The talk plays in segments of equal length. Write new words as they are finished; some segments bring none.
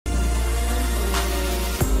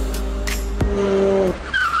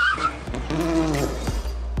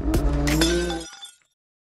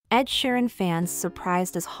Ed Sheeran fans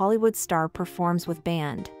surprised as Hollywood star performs with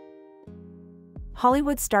band.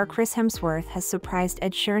 Hollywood star Chris Hemsworth has surprised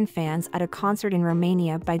Ed Sheeran fans at a concert in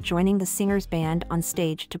Romania by joining the singer's band on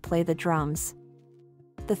stage to play the drums.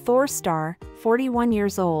 The Thor star, 41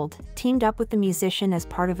 years old, teamed up with the musician as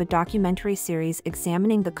part of a documentary series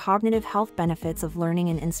examining the cognitive health benefits of learning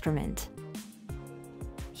an instrument.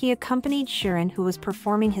 He accompanied Sheeran, who was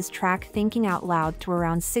performing his track Thinking Out Loud, to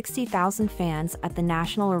around 60,000 fans at the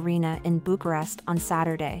National Arena in Bucharest on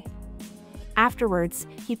Saturday. Afterwards,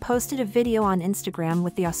 he posted a video on Instagram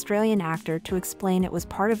with the Australian actor to explain it was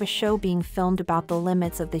part of a show being filmed about the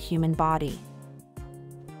limits of the human body.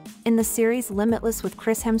 In the series Limitless with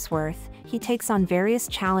Chris Hemsworth, he takes on various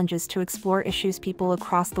challenges to explore issues people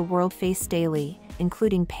across the world face daily,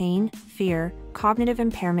 including pain, fear, cognitive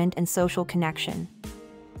impairment, and social connection.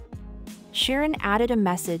 Sheeran added a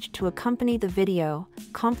message to accompany the video,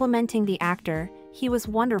 complimenting the actor. "He was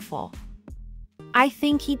wonderful. I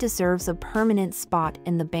think he deserves a permanent spot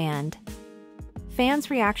in the band." Fans'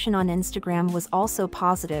 reaction on Instagram was also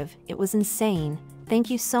positive. "It was insane. Thank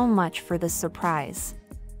you so much for this surprise."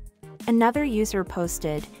 Another user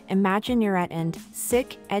posted, "Imagine you're at an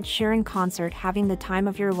sick Ed Sheeran concert having the time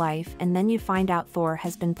of your life, and then you find out Thor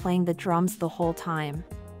has been playing the drums the whole time."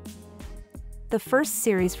 The first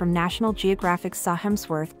series from National Geographic saw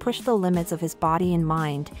Hemsworth push the limits of his body and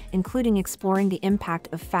mind, including exploring the impact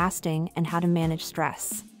of fasting and how to manage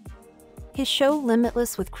stress. His show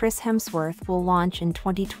Limitless with Chris Hemsworth will launch in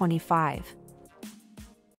 2025.